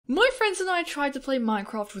friends and I tried to play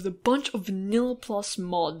Minecraft with a bunch of vanilla plus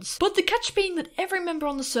mods, but the catch being that every member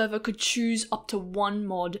on the server could choose up to one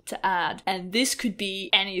mod to add, and this could be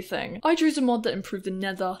anything. I chose a mod that improved the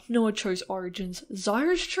nether, Noah chose origins,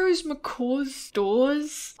 ZYRUS chose McCaw's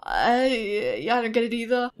doors, I don't get it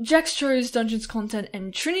either, Jax chose dungeons content,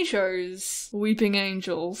 and TRINNY chose weeping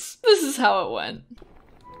angels. This is how it went.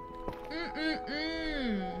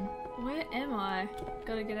 Where am I?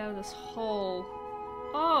 Gotta get out of this hole.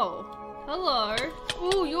 Oh, hello.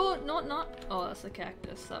 Oh, you're not. Oh, that's a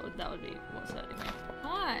cactus. That would be what's hurting me.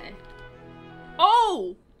 Hi.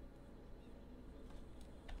 Oh.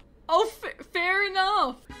 Oh, fair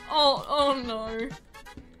enough. Oh no.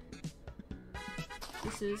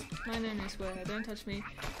 This is my name is where. Don't touch me.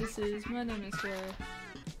 This is my name is where.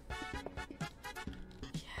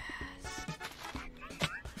 Yes.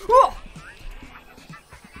 Whoa!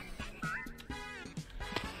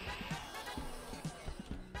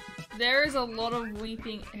 There is a lot of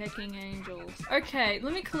weeping hecking angels. Okay,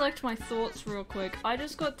 let me collect my thoughts real quick. I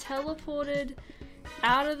just got teleported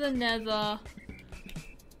out of the nether.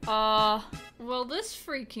 Well, this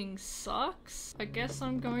freaking sucks. I guess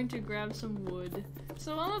I'm going to grab some wood.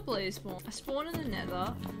 So I'm a blaze spawn. I spawned in the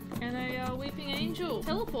nether, and a weeping angel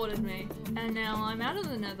teleported me. And now I'm out of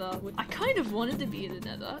the nether. I kind of wanted to be in the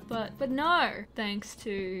nether, but no. Thanks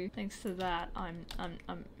to that, I'm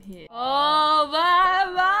here. All by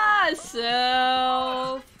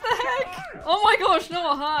myself. Heck. Oh my gosh,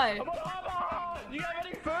 Noah, hi. Do you have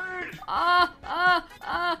any food?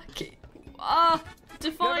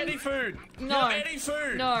 Define. Do you have any food? No. Do you have any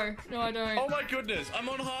food? No, I don't. Oh my goodness, I'm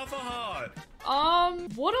on half a heart.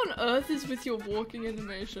 What on earth is with your walking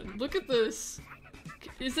animation? Look at this.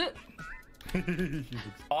 Is it?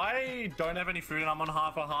 I don't have any food and I'm on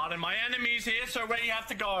half a heart and my enemy's here, so where do you have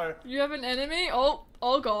to go? You have an enemy? Oh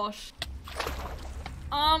gosh.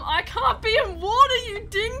 I can't be in water, you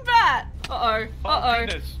dingbat! Uh-oh. Oh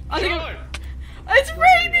goodness. I think it's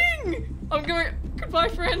raining! I'm going. Goodbye,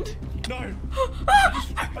 friend. No.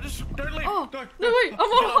 I just don't leave. Oh, No, no wait, I'm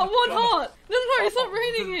on one heart. No, it's not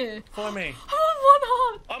raining here. Follow me. I'm on one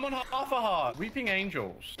heart. I'm on half a heart. Weeping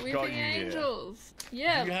angels. Weeping angels.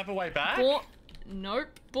 Yeah. Do you have a way back? Nope.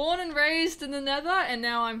 Born and raised in the nether, and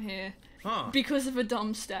now I'm here. Huh. Because of a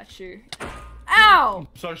dumb statue. Ow!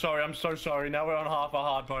 So sorry, I'm so sorry. Now we're on half a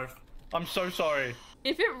heart both. I'm so sorry.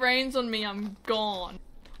 If it rains on me, I'm gone.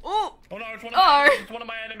 Oh! Oh no, it's one of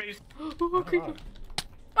my enemies. Oh, creepy.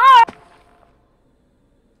 Ah!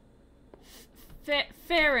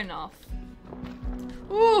 Fair enough.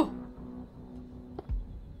 Ooh!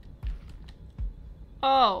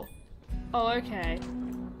 Oh. Oh, okay.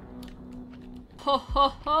 Ho ho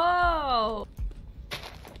ho!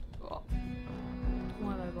 Oh.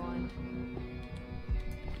 Why am I blind?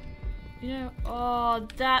 You know, oh,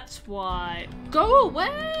 that's why. Go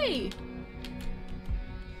away!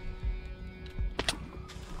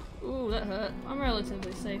 Ooh, that hurt. I'm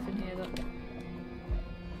relatively safe in here though.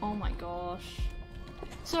 Oh my gosh.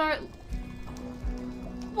 So,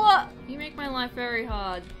 what? You make my life very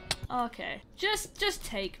hard. Okay. Just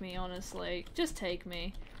take me, honestly. Just take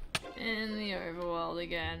me. In the overworld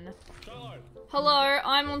again. Hello,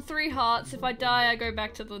 I'm on 3 hearts. If I die, I go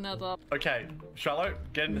back to the nether. Okay, Charlotte,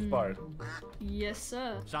 get in this boat. Yes,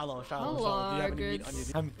 sir. Hello, Hello, do you have any meat on you?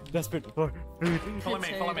 I'm desperate for food. Follow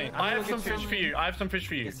me. I have some fish for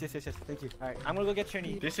you. Yes, thank you. Alright, I'm gonna go get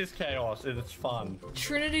Trinny. This is chaos. It's fun.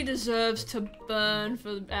 Trinity deserves to burn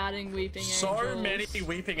for adding weeping angels. So many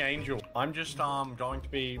weeping angels. I'm just going to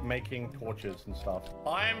be making torches and stuff.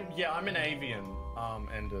 I'm an avian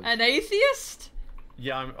enders. An atheist?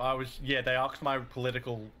 Yeah, they asked my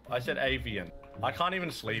political. I said avian. I can't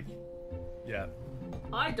even sleep. Yeah.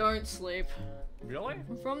 I don't sleep. Really?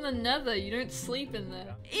 I'm from the nether, you don't sleep in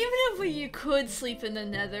there. Even if you could sleep in the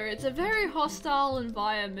nether, it's a very hostile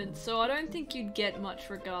environment, so I don't think you'd get much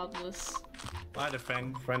regardless. I had a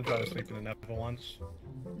friend try to sleep in the nether once.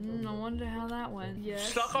 I wonder how that went.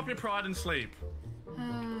 Yes. Suck up your pride and sleep.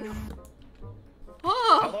 Oh!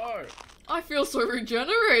 Hello! I feel so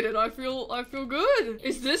regenerated, I feel good.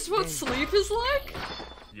 Is this what sleep is like?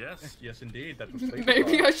 Yes indeed, that's what sleep is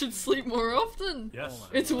Maybe like. I should sleep more often. Yes.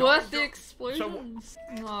 It's worth the explosions.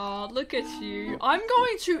 Aw, look at you. I'm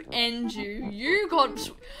going to end you.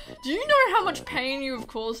 Do you know how much pain you have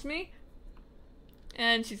caused me?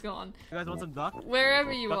 And she's gone. You guys want some duck?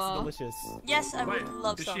 Wherever you Duck's are. delicious. Yes, I Wait, would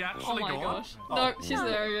love is some. she Oh actually my gone? gosh. Oh. No, she's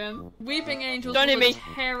there again. Weeping Angels Don't hit was me.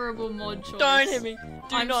 a terrible mod choice. Don't hit me.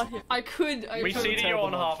 Do not hit me. I could. We see you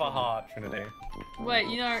on half a heart, Trinity. Wait,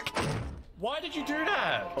 you know. Why did you do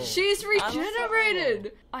that? She's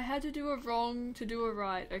regenerated! I had to do a wrong to do a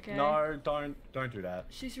right, okay? No, don't do that.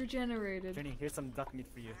 She's regenerated. Trini, here's some duck meat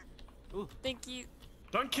for you. Ooh. Thank you.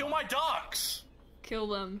 Don't kill my ducks! Kill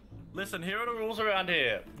them. Listen, here are the rules around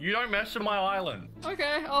here. You don't mess with my island.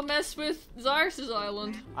 Okay, I'll mess with ZYRUS'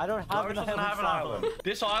 island. I don't have Cyrus doesn't have an island.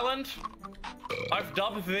 This island, I've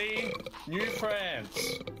dubbed the New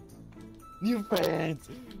France. New friends.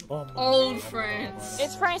 Oh my Old God. France.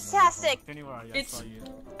 It's fantastic. Trini, where are you? It's- I saw you.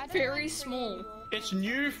 Very small. It's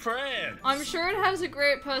New France. I'm sure it has a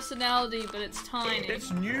great personality, but it's tiny.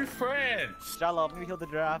 It's New France. Shallow, let me heal the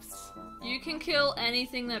giraffes. You can kill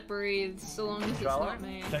anything that breathes, so long as it's Shallow, not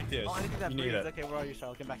me. take this. Oh, anything that You need breathes. it. Okay, where are you,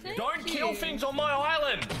 Shallow? Get back here. Don't kill things on my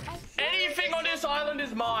island. Anything on this island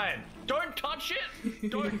is mine. Don't touch it.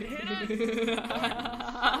 Don't hit it.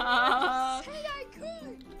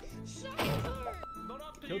 Not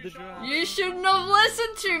up to Kill you, the Shallow. giraffe. You shouldn't have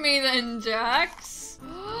listened to me then, Jax.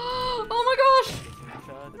 Oh my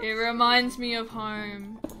gosh! It reminds me of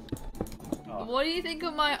home. Oh. What do you think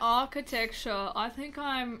of my architecture? I think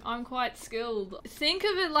I'm quite skilled. Think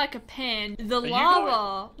of it like a pan. The you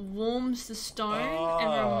lava warms the stone and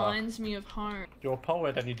Ah. reminds me of home. You're a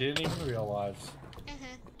poet and you didn't even realize.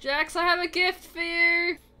 Jax, I have a gift for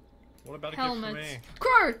you. What about a Helmets. gift for me?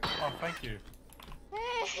 Crow! Oh, thank you.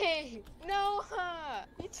 Hey, no,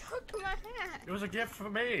 you took my hat. It was a gift for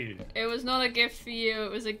me. It was not a gift for you,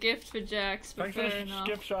 it was a gift for Jax, but Thanks for fair the enough.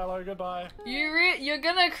 gift, Shiloh. Goodbye. You're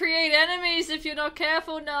gonna create enemies if you're not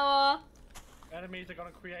careful, Noah. Enemies are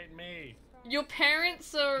gonna create me. Your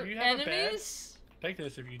parents are Do you have a bed? enemies? Take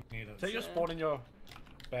this if you need it. Take your spawn in your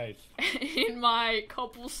base. In my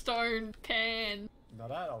cobblestone pan. Now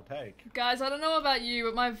that I'll take. Guys, I don't know about you,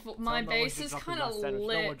 but my Someone base just is drop your kind of last sandwich.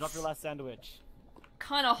 No more, lit. drop your last sandwich.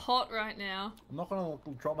 Kind of hot right now. I'm not gonna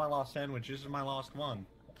drop my last sandwich. This is my last one.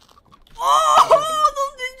 Oh,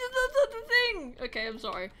 the thing. Okay, I'm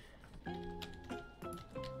sorry.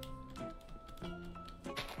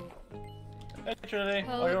 Hey Trinity.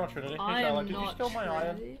 Hello. Oh, you're not Trinity. Hey I Shiloh, am did you not steal my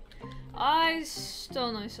iron? Trinity. I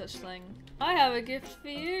stole no such thing. I have a gift for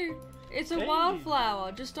you. It's a Hey.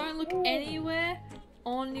 wildflower. Just don't look anywhere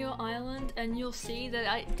on your island and you'll see that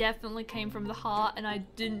I definitely came from the heart and I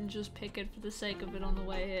didn't just pick it for the sake of it on the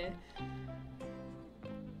way here.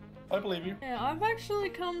 I believe you. Yeah, I've actually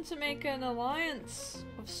come to make an alliance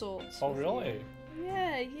of sorts. Oh, with really? you.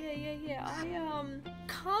 Yeah. I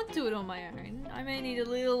can't do it on my own. I may need a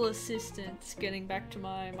little assistance getting back to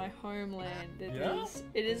my homeland. Yeah?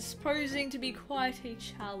 It is posing to be quite a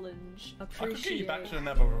challenge. I could get you back to Appreciate. the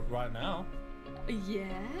Nether right now. Yeah.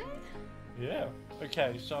 Yeah.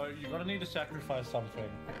 Okay, so you're gonna need to sacrifice something.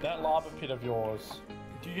 That lava pit of yours.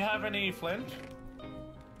 Do you have any flint?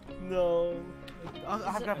 No. I Is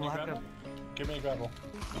have it- gravel, Any I have gravel? gravel. Give me a gravel.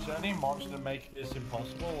 Is there any mobs that make this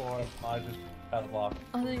impossible, or am I just out of luck?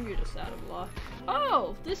 I think you're just out of luck.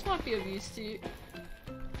 Oh, this might be of use to you.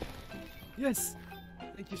 Yes.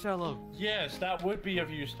 Thank you, Shallow. Yes, that would be of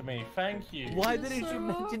use to me. Thank you. Why You're didn't so you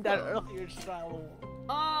mention that welcome. earlier, Shallow?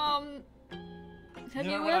 Have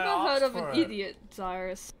You you know what, I ever heard asked of for an it. idiot,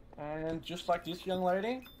 Cyrus? And just like this young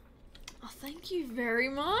lady. Oh, thank you very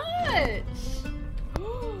much.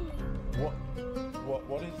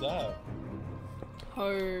 What is that?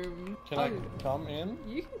 Home. Can I come in?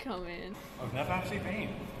 You can come in. I've never actually been.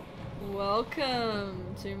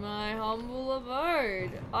 Welcome to my humble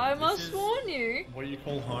abode. I must is- warn you. What you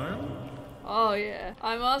call home? Oh yeah,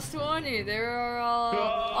 I must warn you. There are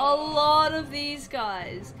a lot of these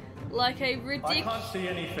guys. Like a I ridiculous. can't see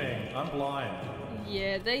anything. I'm blind.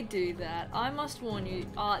 Yeah, they do that. I must warn you.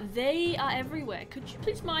 They are everywhere. Could you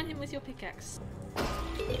please mine him with your pickaxe?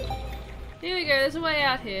 Here we go. There's a way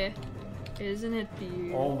out here. Isn't it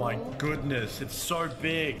beautiful? Oh my goodness, it's so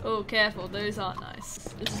big. Oh, careful. Those aren't nice.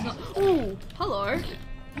 This is not. Ooh, hello.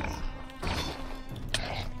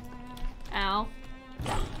 Ow.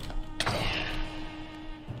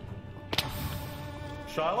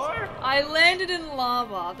 Shiloh? I landed in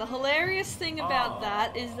lava. The hilarious thing about Oh.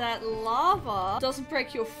 that is that lava doesn't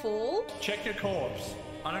break your fall. Check your corpse.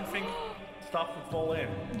 I don't think stuff would fall in.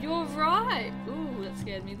 You're right. Ooh, that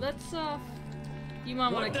scared me. Let's, you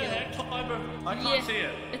might want What to the kill heck, it. Tiber? I can't Yeah, see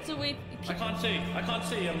it. It's a weak. I can't see. I can't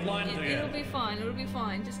see. I'm blind It'll again. be fine. It'll be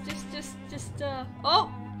fine.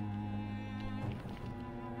 Oh!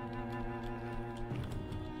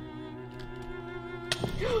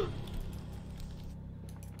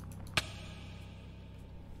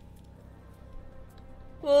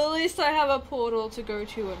 Well, at least I have a portal to go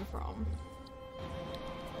to and from.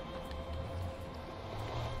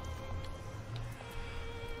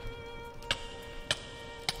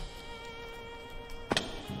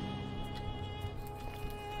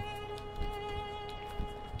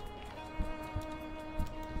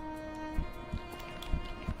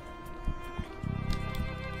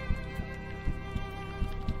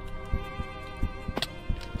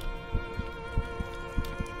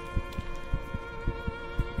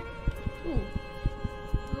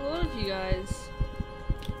 guys.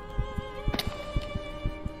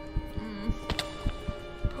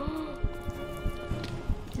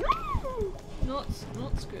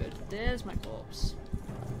 Not good. There's my corpse.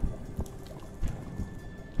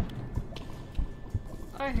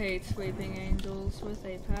 I hate sweeping angels with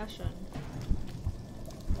a passion.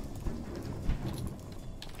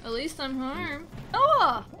 At least I'm home.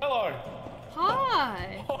 Oh! Hello!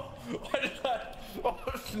 Hi! Why did that? Oh,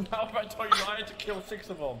 now if I told you I had to kill 6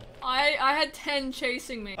 of them. I had 10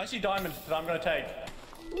 chasing me. I see diamonds that I'm gonna take.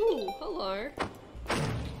 Ooh, hello.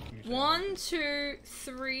 1, 2,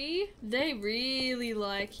 3. They really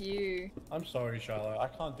like you. I'm sorry, Shiloh. I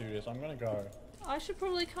can't do this. I'm gonna go. I should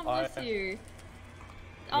probably come with you.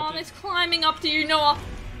 What It's climbing up to you, Noah.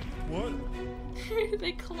 What?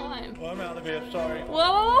 They climb. Well, I'm out of here. Sorry.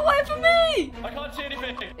 Whoa, wait for me! I can't see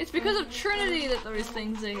anything. It's because of Trinity that those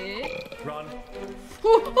things are here. Run.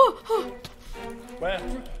 Ooh, ooh, ooh.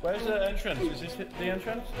 Where's the entrance? Is this the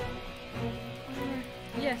entrance?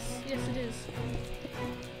 Yes, it is.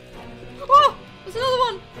 Oh! There's another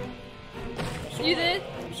one! You there?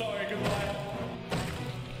 I'm sorry, goodbye.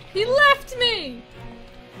 He left me!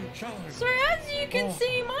 Shiloh. So as you can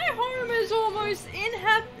see, my home is almost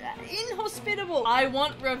inhospitable. I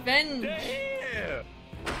want revenge. Yeah.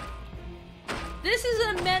 This is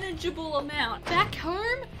a manageable amount. Back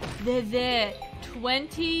home, they're there.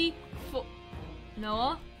 24...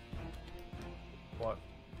 Noah? What?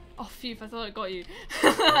 Oh, phew, I thought I got you.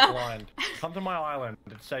 I'm blind. Come to my island.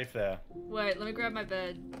 It's safe there. Wait, let me grab my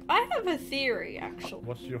bed. I have a theory, actually.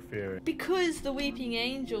 What's your theory? Because the Weeping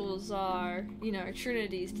Angels are, you know,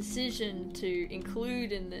 Trinity's decision to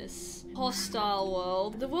include in this hostile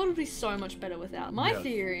world, the world would be so much better without. My Yes.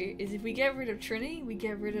 theory is if we get rid of Trinity, we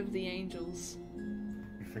get rid of the angels.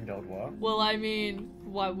 You think that would work? Well, I mean,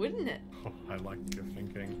 why wouldn't it? Oh, I like your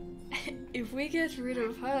thinking. If we get rid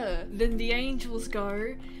of her, then the angels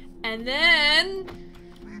go, and then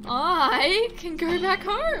I can go back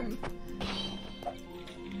home.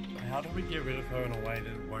 How do we get rid of her in a way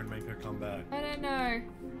that won't make her come back? I don't know.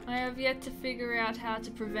 I have yet to figure out how to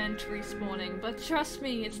prevent respawning, but trust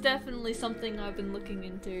me, it's definitely something I've been looking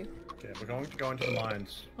into. Yeah, we're going to go into the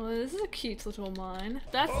mines. Oh, this is a cute little mine.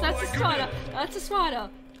 That's Oh a my spider. goodness. That's a spider.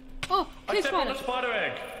 Oh, I hey stepped on spider. a spider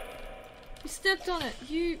egg! You stepped on it.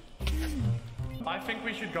 You. I think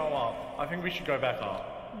we should go up. I think we should go back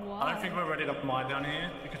up. Why? I don't think we're ready to mine down here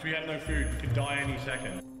because we have no food. We could die any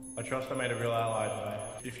second. I trust I made a real ally today.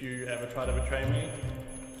 If you ever try to betray me,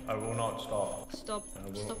 I will not stop. Stop.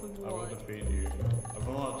 Stop with I will what? defeat you. I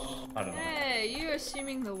will not. I don't know. Hey, you're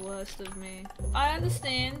assuming the worst of me. I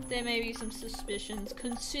understand there may be some suspicions,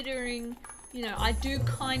 considering, you know, I do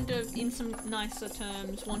kind of, in some nicer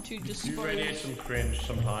terms, want to You radiate dispose some cringe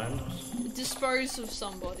sometimes. of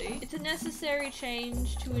somebody. It's a necessary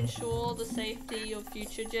change to ensure the safety of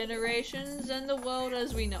future generations and the world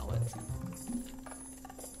as we know it.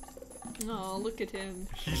 Oh, look at him.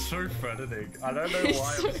 He's so threatening. I don't know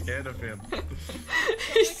why I'm scared of him.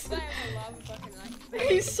 He's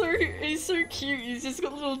so cute. He's just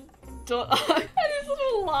got a little dot and his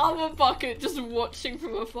little lava bucket just watching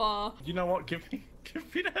from afar. You know what? Give me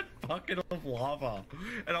that bucket of lava,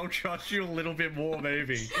 and I'll trust you a little bit more,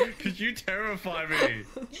 maybe. Because you terrify me.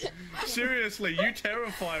 Seriously, you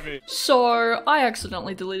terrify me. So, I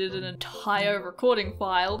accidentally deleted an entire recording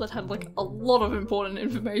file that had like a lot of important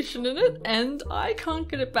information in it, and I can't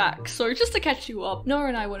get it back. So, just to catch you up, Noah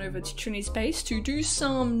and I went over to Trinny's base to do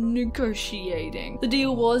some negotiating. The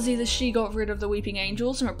deal was either she got rid of the Weeping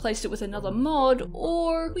Angels and replaced it with another mod,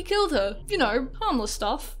 or we killed her. You know, harmless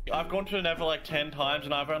stuff. I've gone to the Nether like 10 times,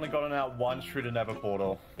 and I've only gotten out once through the Nether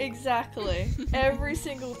portal. Exactly. Every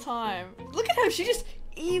single time. Look at her, she just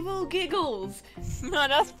evil giggles. No,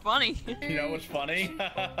 that's funny. You know what's funny?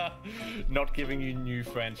 Not giving you new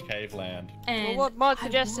friends cave land. And Well, what mod I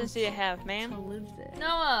suggestions want do you have, man? to live there.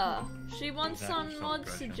 Noah, she wants That some was so mod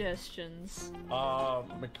pressure. suggestions.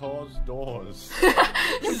 McCaw's doors.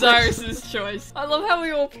 ZYRUS' choice. I love how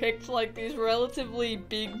we all picked like these relatively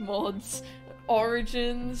big mods.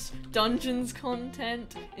 Origins, Dungeons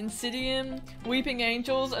content, Insidium, Weeping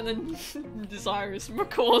Angels, and then ZYRUS,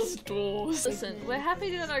 McCaw's Doors. Listen, we're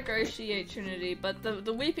happy to negotiate Trinity, but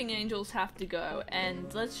the Weeping Angels have to go,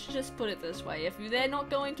 and let's just put it this way, if they don't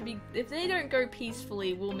go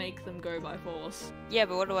peacefully, we'll make them go by force. Yeah,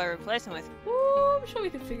 but what do I replace them with? Ooh, I'm sure we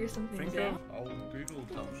can figure some things Think out. of. I'll Google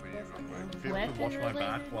something for you real quick. If you Weapon could watch my related?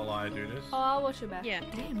 back while I do this. Oh, I'll watch your back. Yeah.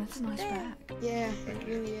 Damn, that's a nice back. Yeah, it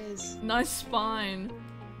really is. Nice spine.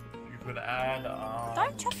 You could add.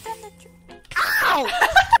 Don't chop down the tree. Ow!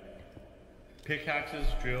 Pickaxes,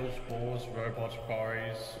 drills, boars, robots,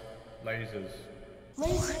 quarries, lasers.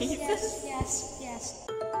 Yes.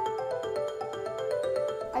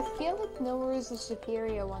 I feel like Noah is the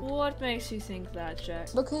superior one. What makes you think that, Jack?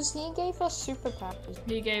 Because he gave us superpowers.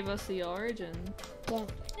 He gave us the origin.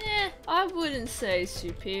 Yeah. I wouldn't say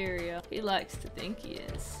superior. He likes to think he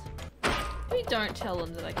is. We don't tell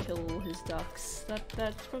him that I kill all his ducks.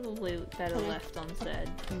 That's probably better left unsaid.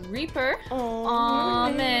 Reaper?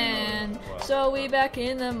 Aw, man. So we back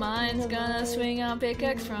in the mines, gonna swing our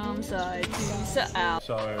pickaxe from side to side.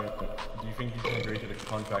 So, do you think you can agree to the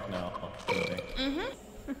contract now?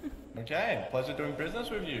 Okay, pleasure doing business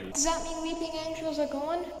with you. Does that mean weeping angels are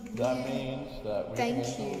gone? That means that Thank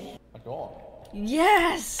you. are gone.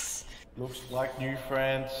 Yes! Looks like New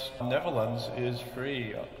France Netherlands is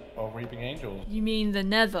free of Reaping Angels. You mean the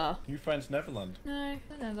Nether? New France Netherlands. No,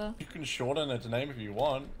 the Nether. You can shorten its name if you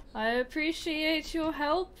want. I appreciate your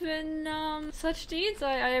help in such deeds.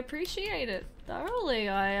 I appreciate it thoroughly.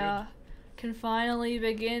 I can finally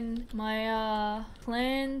begin my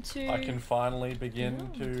plan to. I can finally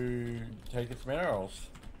begin to take its minerals.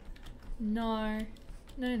 No.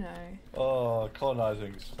 Oh,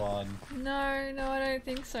 colonizing's fun. No, I don't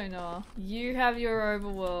think so, Noah. You have your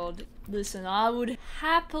overworld. Listen, I would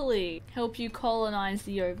happily help you colonize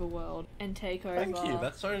the overworld and take over. Thank you,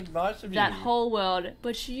 that's so nice of you. that whole world,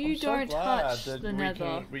 but you I'm so don't glad touch that the we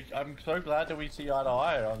Nether. I'm so glad that we see eye to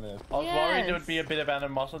eye on this. I was worried there would be a bit of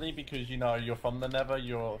animosity because you know you're from the Nether.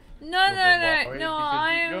 You're No, worried no, because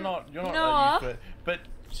I'm. You're not Noah. used to it. But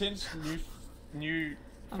since new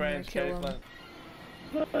I'm gonna France kill him.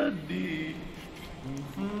 Buddy.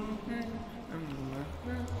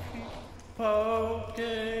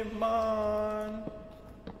 Pokemon.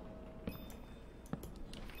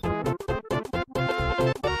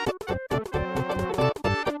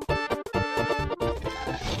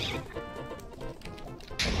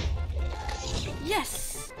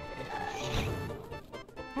 Yes!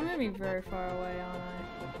 I'm gonna be very far away, aren't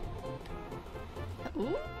I?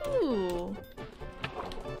 Ooh!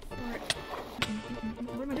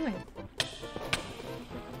 What am I doing?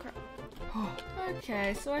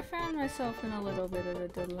 Okay, so I found myself in a little bit of a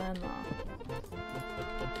dilemma.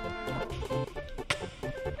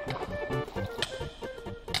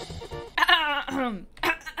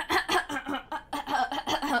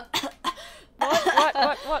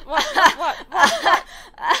 What?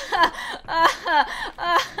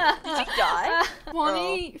 Did you die?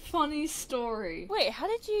 Funny story. Wait, how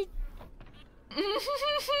did you...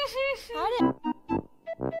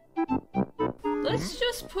 Let's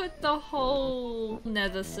just put the whole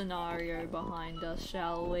Nether scenario behind us,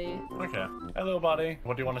 shall we? Okay. Hey, little buddy.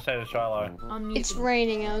 What do you want to say to Shiloh? It's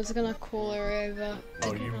raining. I was gonna call her over.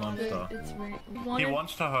 Oh, you monster. It's He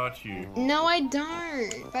wants to hurt you. No, I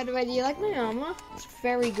don't. By the way, do you like my armor? It's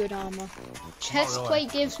very good armor. Chest really.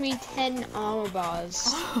 plate gives me 10 armor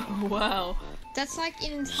bars. Wow. That's like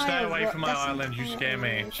an entire. Stay away from my island, you scare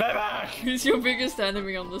me. Stay back! Who's your biggest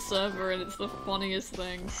enemy on the server, and it's the funniest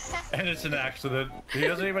thing. And it's an accident. He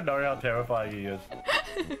doesn't even know how terrifying he is.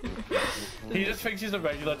 He just thinks he's a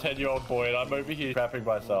regular 10-year-old boy, and I'm over here crapping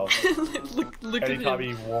myself. look at Anytime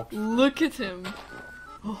him. he walks. Look at him.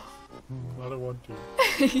 I don't want to.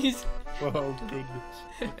 He's Oh,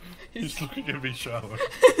 goodness. He's looking at me, Charlotte.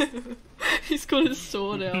 he's got his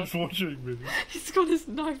sword out. He's watching me. He's got his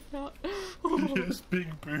knife out. He has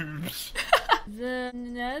big boobs. The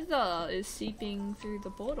Nether is seeping through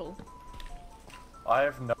the portal. I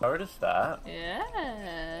have noticed that.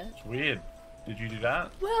 Yeah. It's weird. Did you do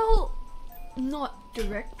that? Well, not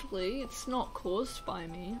directly. It's not caused by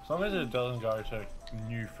me. As long as it doesn't go to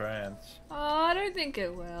New France. I don't think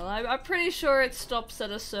it will. I'm pretty sure it stops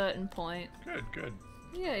at a certain point. Good.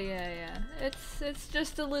 Yeah. It's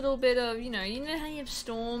just a little bit of, you know how you have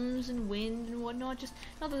storms and wind and whatnot. Just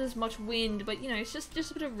not that there's much wind, but it's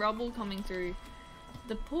just a bit of rubble coming through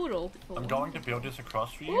the portal. I'm going to build this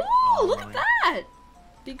across for you. Ooh, look at that!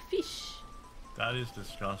 Big fish. That is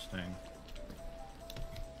disgusting.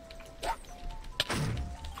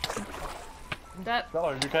 That Hello,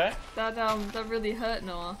 you okay? that really hurt,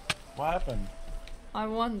 Noah. What happened? I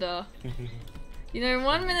wonder.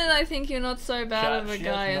 One minute I think you're not so bad of a She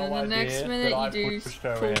guy, has and no then the next idea minute that I you do pushed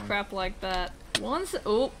her cool in. crap like that.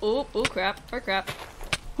 Oh crap.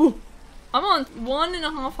 Ooh. I'm on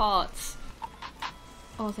 1.5 hearts.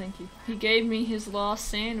 Oh, thank you. He gave me his last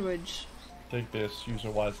sandwich. Take this, use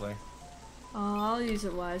it wisely. Oh, I'll use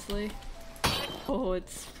it wisely. Oh,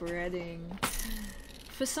 it's spreading.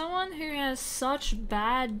 For someone who has such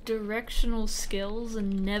bad directional skills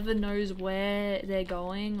and never knows where they're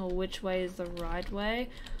going or which way is the right way,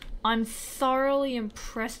 I'm thoroughly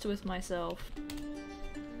impressed with myself.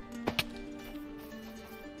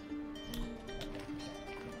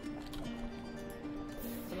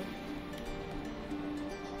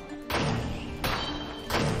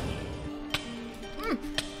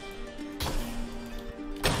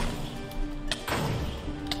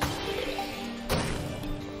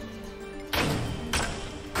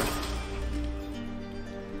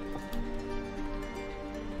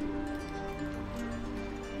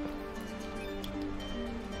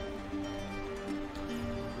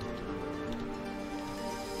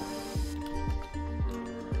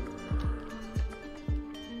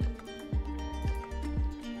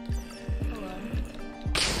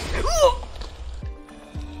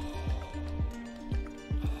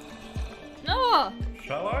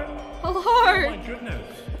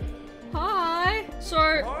 goodness. Hi. So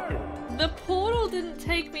Whoa. the portal didn't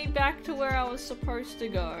take me back to where I was supposed to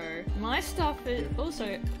go. My stuff is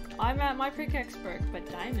also. I'm at my pickaxe broke, but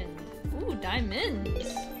diamond. Ooh,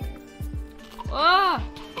 diamonds. Ah.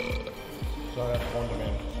 Sorry, I spawned him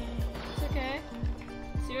in. It's okay.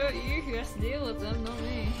 It's you who has to deal with them, not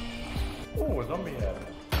me. Oh, a zombie head.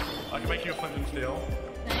 I can make you a flint and steel.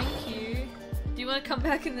 Thank you. Do you want to come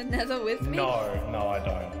back in the nether with me? No, I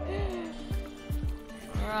don't.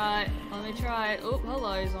 Alright, let me try it. Oh,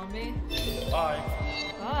 hello, zombie. Bye.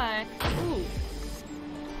 Bye. Ooh.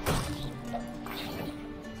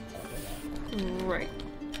 Right.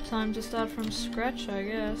 Time to start from scratch, I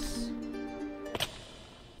guess.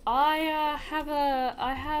 I have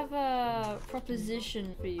a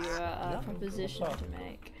proposition for you, proposition to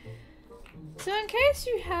make. So in case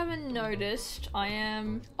you haven't noticed, I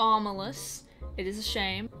am armorless. It is a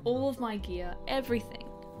shame. All of my gear, everything,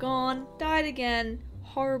 gone, died again.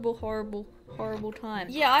 Horrible, horrible, horrible time.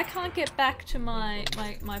 Yeah, I can't get back to my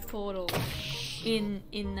portal in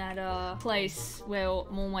that place where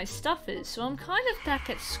all my stuff is, so I'm kind of back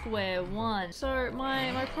at square one. So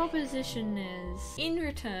my proposition is, in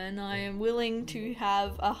return, I am willing to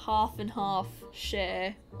have a half and half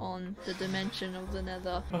share on the dimension of the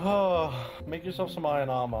nether. Oh, make yourself some iron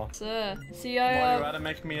armor. Sir, see, While you're at it,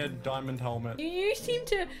 make me a diamond helmet. you seem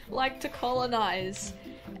to like to colonize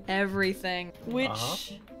everything,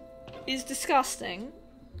 which is disgusting.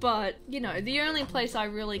 But, you know, the only place I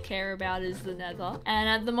really care about is the nether. And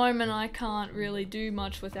at the moment I can't really do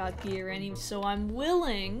much without gear anyway. So I'm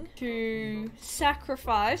willing to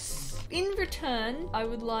sacrifice. In return, I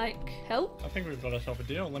would like help. I think we've got ourselves a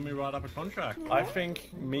deal. Let me write up a contract. I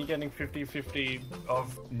think me getting 50-50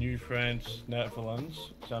 of New France,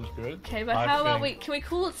 Netherlands sounds good. Okay, but how about can we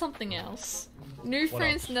call it something else? New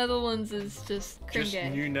France, else? Netherlands is just Just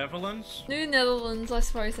cringe. New Netherlands? New Netherlands, I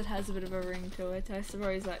suppose it has a bit of a ring to it. I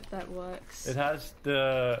suppose that works. It has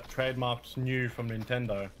the trademarks new from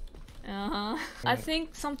Nintendo. I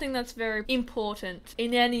think something that's very important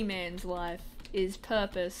in any man's life is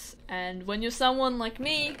purpose. And when you're someone like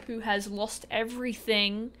me who has lost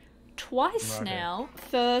everything twice now.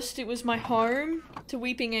 First it was my home to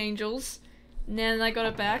Weeping Angels. And then I got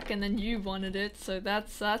it back, and then you wanted it, so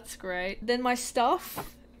that's great. Then my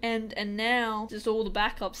stuff, and now just all the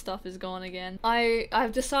backup stuff is gone again.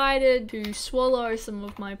 I've decided to swallow some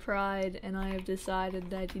of my pride, and I have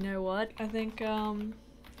decided that, you know what, I think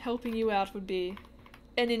helping you out would be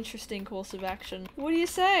an interesting course of action. What do you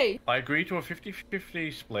say? I agree to a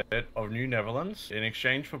 50-50 split of New Netherlands in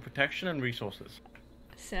exchange for protection and resources.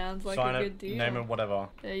 Sounds like Sign a it, good deal. name it, whatever.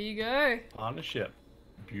 There you go. Partnership.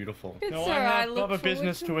 Beautiful. Good, Now sir. I I have look other forward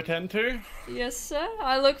business to- to attend to. Yes, sir.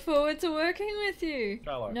 I look forward to working with you.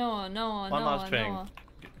 Shallow. Noah. One last thing.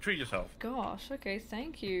 Treat yourself. Gosh, okay,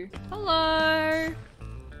 thank you. Hello.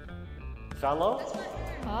 Shallow?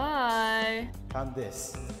 Hi. And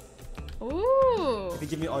this. Ooh.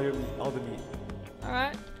 Give me all the meat.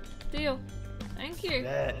 Alright. Deal. Thank you.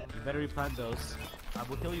 Yeah. You better replant those. I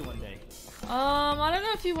will kill you one day. I don't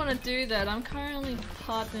know if you want to do that. I'm currently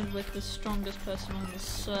partnered with the strongest person on the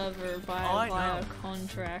server via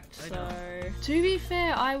contract, so... To be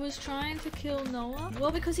fair, I was trying to kill Noah. Well,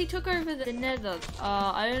 because he took over the nether.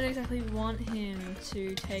 I don't exactly want him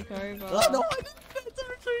to take over. No,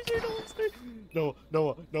 I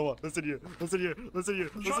didn't. Noah, listen here.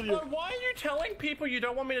 Charlotte, why are you telling people you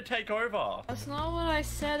don't want me to take over? That's not what I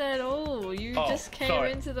said at all. You just came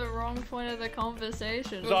into the wrong point of the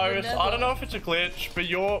conversation. ZYRUS, I don't know if it's a glitch, but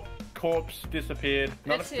your corpse disappeared.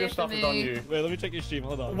 None of your stuff is on you. Wait, let me check your stream.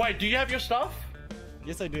 Hold on. Wait, do you have your stuff?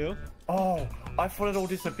 Yes, I do. Oh, I thought it all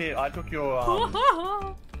disappeared. I took your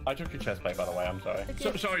chest plate, by the way. I'm sorry.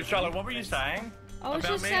 Okay. Sorry, Charlotte. What were you saying? I was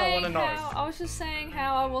just saying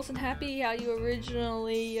how I wasn't happy how you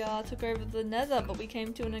originally took over the nether, but we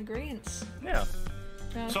came to an agreement. Yeah.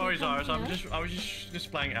 Sorry, ZYRUS. I was just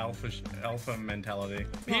displaying alpha mentality.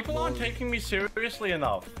 People aren't taking me seriously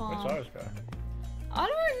enough. Where'd ZYRUS go? I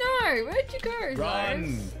don't know. Where'd you go, Run!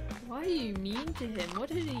 ZYRUS? Why are you mean to him? What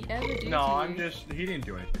did he ever do No, to you? he didn't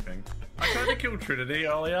do anything. I tried to kill Trinity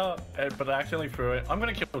earlier, but I accidentally threw it. I'm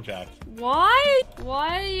gonna kill Jack. Why?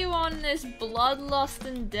 Why are you on this bloodlust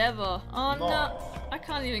endeavor? Oh no. I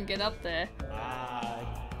can't even get up there.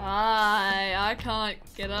 I can't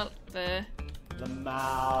get up there. The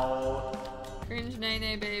Mao. Cringe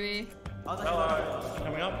nay baby. Hello.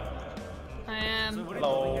 Coming up? I am.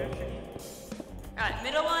 Hello. Alright,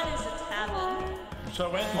 middle one is the tavern. So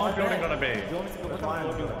where's my building gonna be? Where's my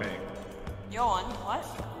building gonna be? Your one, what?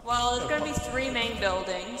 Well, there's going to be 3 main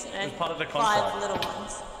buildings and It's part of the 5 contract. little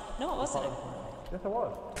ones. No, it wasn't. Yes, it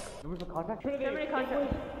was. There was a contract? Trinity, How many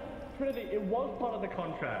contracts? Trinity, it was part of the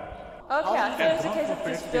contract. Okay, I thought it was a case of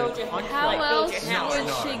just build your house. How like, build else your house.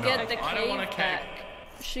 would she get the I don't want a cave cake. back?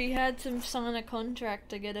 She had to sign a contract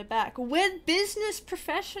to get it back. We're business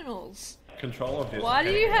professionals. Control of this. Why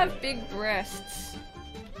do you have big breasts?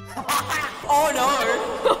 Oh no!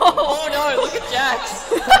 Oh no, look at Jax!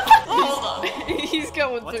 Hold on. He's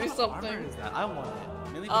going What through type of armor something. is that? I want it.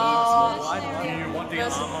 Really Do small. you want the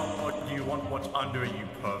Listen. armor or do you want what's under it, you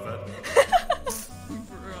pervert?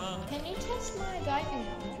 Can you test my diving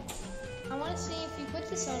helmet? I want to see if you put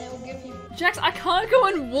this on, it will give you. Jax, I can't go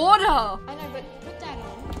in water! I know, but put that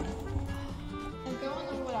on. And go in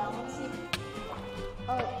the water. I want to see.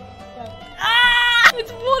 Oh, no. Ah!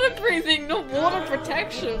 It's water breathing, not water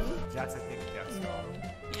protection. Jax, I think Jax.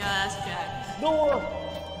 Yeah, that's Jax. No!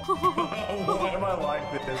 Why am I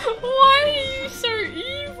like this? Why are you so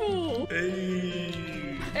evil? Hey.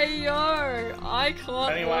 Hey yo, I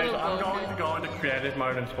can't Anyways, water I'm going bucket. to go into creative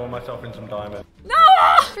mode and spawn myself in some diamonds. No!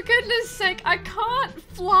 For goodness sake, I can't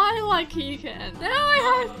fly like you can. Now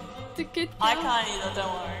I have to get down. I can't either,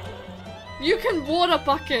 don't worry. You can water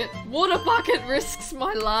bucket. Water bucket risks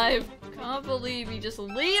my life. Can't believe he just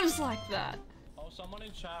leaves like that. Oh, someone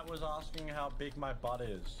in chat was asking how big my butt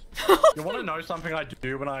is. You want to know something I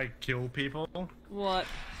do when I kill people? What?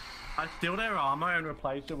 I steal their armor and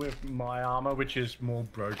replace it with my armor, which is more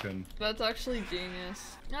broken. That's actually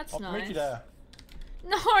genius. That's I'll meet nice. you there.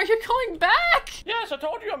 No, you're going back! Yes, I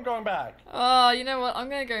told you I'm going back. Oh, you know what? I'm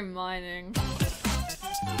gonna go mining.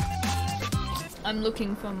 I'm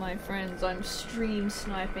looking for my friends. I'm stream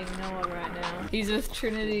sniping Noah right now. He's with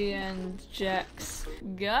Trinity and Jax.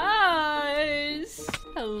 Guys!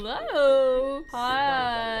 Hello!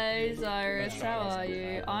 Hi, Zyrus. How are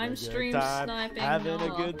you? I'm stream sniping Having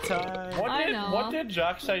Noah. a good time. I know. What did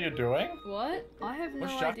Jack say you're doing? What? I have no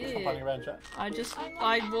What's Jack complaining idea. about, Jack?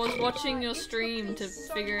 I was watching your stream to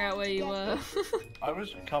figure out where you were. I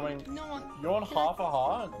was coming. No. You're on half a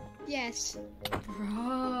heart. Yes.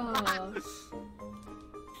 Gross.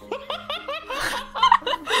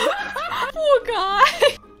 Poor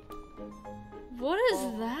guy. What is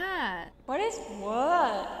that? What is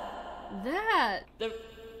what? That? The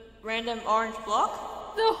random orange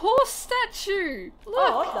block? The horse statue. Look.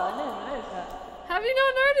 Oh, what the? I didn't notice that. Have you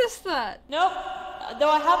not noticed that? Nope. Though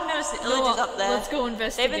I have noticed the Noah, illagers up there. let's go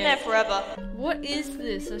investigate. They've been there forever. What is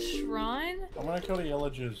this? A shrine? I'm gonna kill the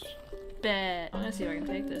illagers. Bet. I'm gonna see if I can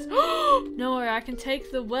take this. No, I can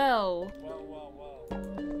take the well.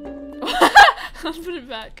 I'll put it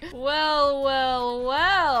back. Well, well,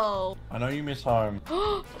 well. I know you miss home.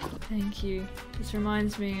 Thank you. This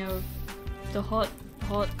reminds me of the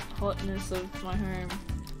hotness of my home.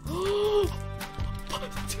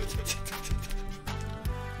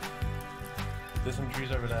 There's some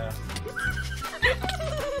trees over there.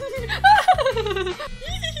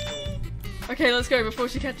 Okay, let's go before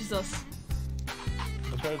she catches us.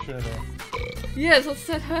 Let's go to Trinity. Yes, let's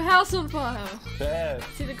set her house on fire. There.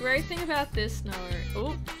 See, the great thing about this, Noah.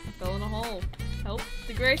 Oh, I fell in a hole. Help.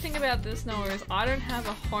 The great thing about this, Noah, is I don't have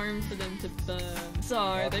a home for them to burn.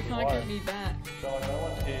 So, they can't get me back. Charlie, no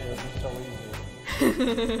one's here. It's so easy.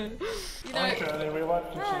 You know, Trinity, we weren't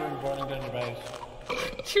considering burning down your base.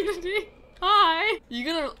 Trinity, hi. You've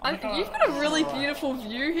got a really beautiful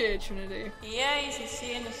view here, Trinity. Yeah, you should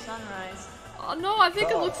see in the sunrise. Oh no, I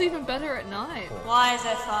think it looks even better at night. Why is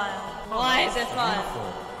there fire? Why is there fire?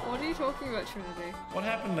 What are you talking about, Trinity? What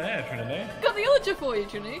happened there, Trinity? Got the illager for you,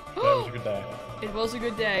 Trinity. That was a good day. It was a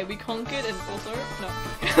good day. We conquered and also no.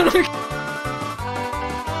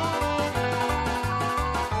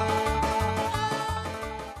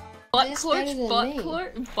 Butt clutch, butt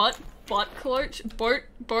clutch, butt clutch, boat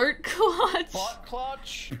clutch. Butt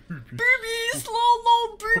clutch. Boobies,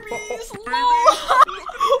 lol, boobies, lol.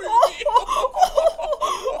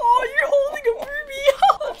 Oh, you're holding a boobie.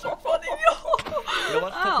 That's so funny. Yeah,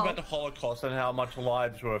 let's Ow. talk about the Holocaust and how much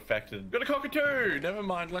lives were affected. Got a cockatoo! Never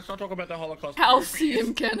mind, let's not talk about the Holocaust.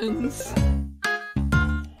 Calcium cannons.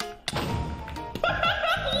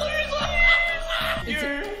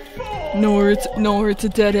 No, it's a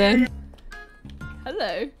dead end.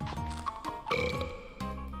 Hello.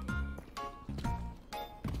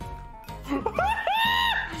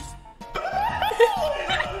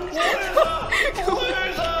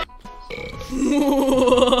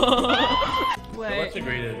 So let's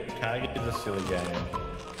agree that tag is a silly game.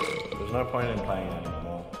 There's no point in playing it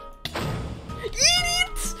anymore. Eat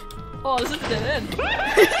it! Oh, this is a dead end.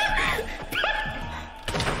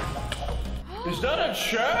 Is that a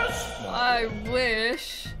chest? I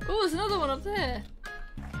wish. Oh, there's another one up there.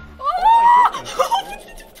 Oh!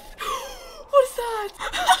 What is that?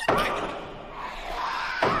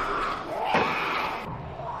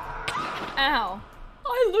 Ow.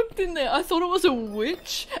 I looked in there, I thought it was a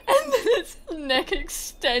witch, and then its neck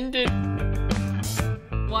extended.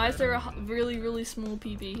 Why is there a really, really small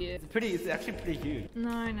peepee here? It's actually pretty huge. No,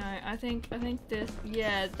 I think this,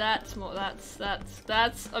 yeah, that's more, that's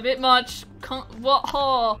a bit much. What?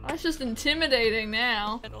 Oh, that's just intimidating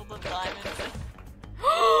now. And all the diamonds.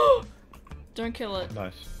 Don't kill it.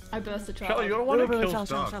 Nice. I birthed the child. Charlie, you're the one who kills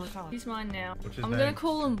dogs. He's mine now. What's his I'm name? gonna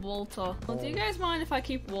call him Walter. Well, do you guys mind if I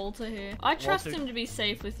keep Walter here? I trust Walter. him to be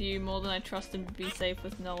safe with you more than I trust him to be safe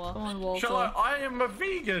with Noah. Come on, Walter. Charlie, I am a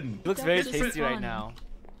vegan. It looks very This is tasty right fun. now.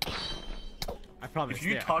 I promise. If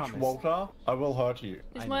you I touch promise. Walter, I will hurt you.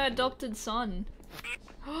 He's I my know. adopted son.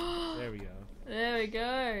 There we go. There we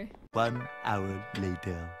go. 1 hour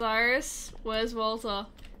later. ZYRUS, where's Walter?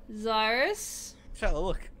 ZYRUS, Charlotte,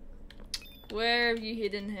 look. where have you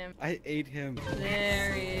hidden him? I ate him.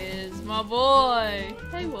 There he is, my boy.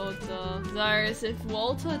 Hey, Walter. ZYRUS, if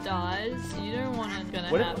Walter dies, you don't want it gonna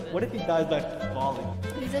happen. What if he dies by falling?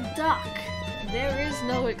 He's a duck. There is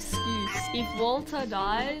no excuse. If Walter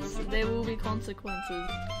dies, there will be consequences.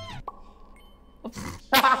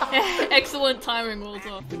 Excellent timing,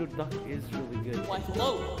 Walter. You know, duck is really good. Why,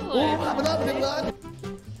 hello. Hello.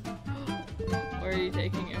 Where are you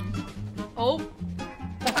taking him? Oh.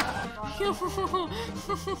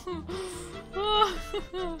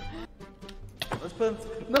 Let's put him.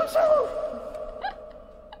 No, Charlotte!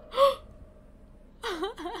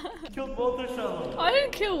 Killed Walter, Charlotte. I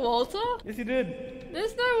didn't kill Walter. Yes, you did.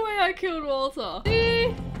 There's no way I killed Walter.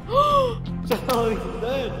 Charlotte, he's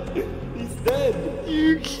dead. He's dead.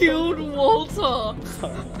 You killed Walter.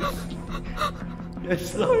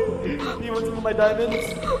 Yes, sorry. You want some of my diamonds?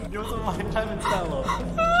 You want some of my diamonds, Charlotte?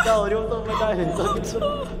 Charlotte, you want some of my diamonds?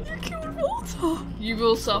 You killed Walter. You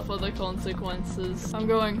will suffer the consequences. I'm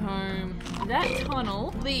going home. That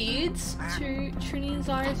tunnel leads to TRINNY and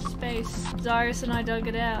ZYRUS' base. ZYRUS and I dug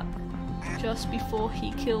it out just before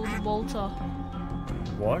he killed Walter.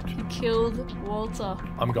 What? He killed Walter.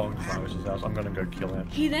 I'm going to Cyrus's house. I'm gonna go kill him.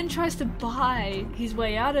 He then tries to buy his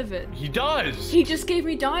way out of it. He does! He just gave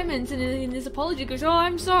me diamonds, and in his apology goes, "Oh,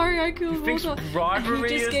 I'm sorry, I killed He thinks Walter." bribery And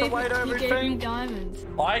he just is the gave way to he gave me everything? diamonds.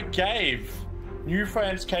 I gave New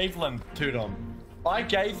France Caveland to them. I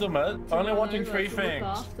gave them it, only wanting three To look things.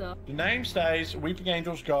 after. The name stays, Weeping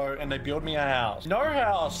Angels go, and they build me a house. No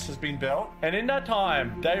house has been built, and in that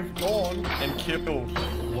time, they've gone and killed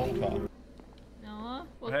Walter. Noah?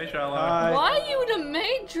 What? Hey, Charlotte. Hi. Why are you in a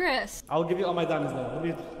maid dress? I'll give you all my diamonds now. Let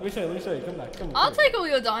me show you. Let me show you. Come back. Come on. I'll take all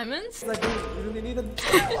your diamonds. Like, you really need a.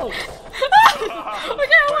 Oh.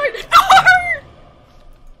 Okay, wait. No!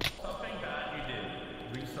 Something bad you did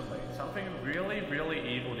recently. Something really, really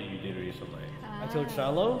evil that you did recently. I killed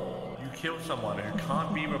Charlo. You killed someone who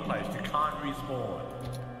can't be replaced, who can't respawn.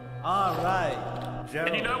 Alright.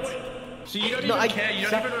 And you know what? So you don't No, even I care, you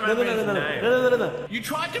don't even remember his name. No. You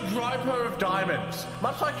tried to bribe her with diamonds,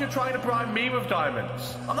 much like you're trying to bribe me with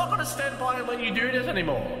diamonds. I'm not gonna stand by and let you do this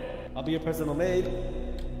anymore. I'll be your personal maid.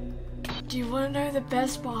 Do you want to know the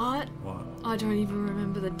best part? What? I don't even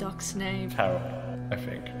remember the duck's name. Harold, I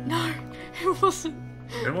think. No, it wasn't.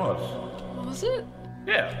 It was. Was it?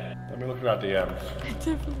 Yeah. Let me look at our DMs. It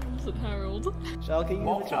definitely wasn't Harold. Shall can you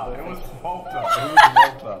Walter. It was Walter.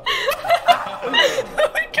 We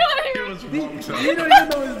got It him. was Walter. You don't even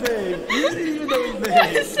know his name. You don't even know his name.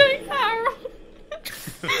 He's saying Harold.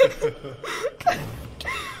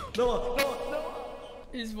 No.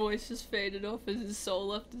 His voice just faded off as his soul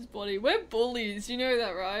left his body. We're bullies, you know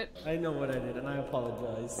that, right? I know what I did, and I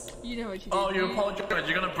apologize. You know what you did. Oh, you mate. apologize.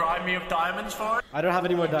 You're gonna bribe me with diamonds for it? I don't have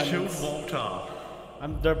any more Killed diamonds. Walter.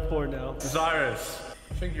 I'm dirt poor now. ZYRUS,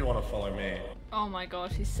 I think you want to follow me. Oh my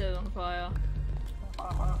gosh, he's set on fire.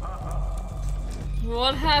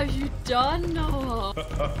 What have you done, Noah?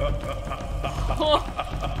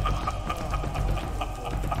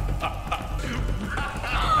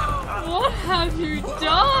 What have you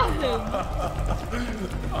done?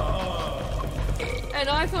 And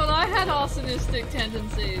I thought I had arsonistic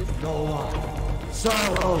tendencies. No.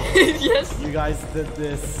 Sorrow. Yes, You guys did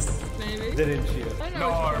this, maybe. didn't you? I know No,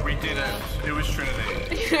 what we didn't. It was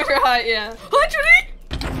Trinity. you're right, yeah. Hi, Trinny!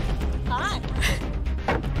 Hi.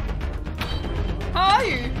 How are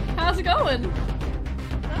you? How's it going?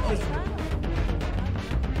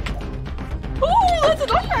 Ooh, that's a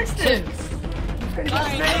knockback stick!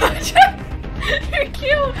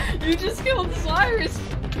 You just killed ZYRUS,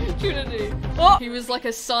 Trinity. Oh, he was like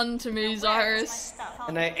a son to me, ZYRUS.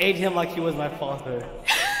 And I ate him like he was my father.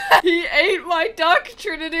 He ate my duck,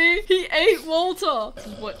 Trinity. He ate Walter.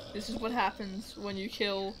 This is what happens when you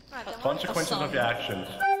kill. Consequences of your actions.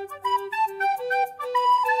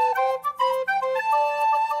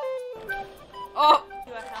 Oh!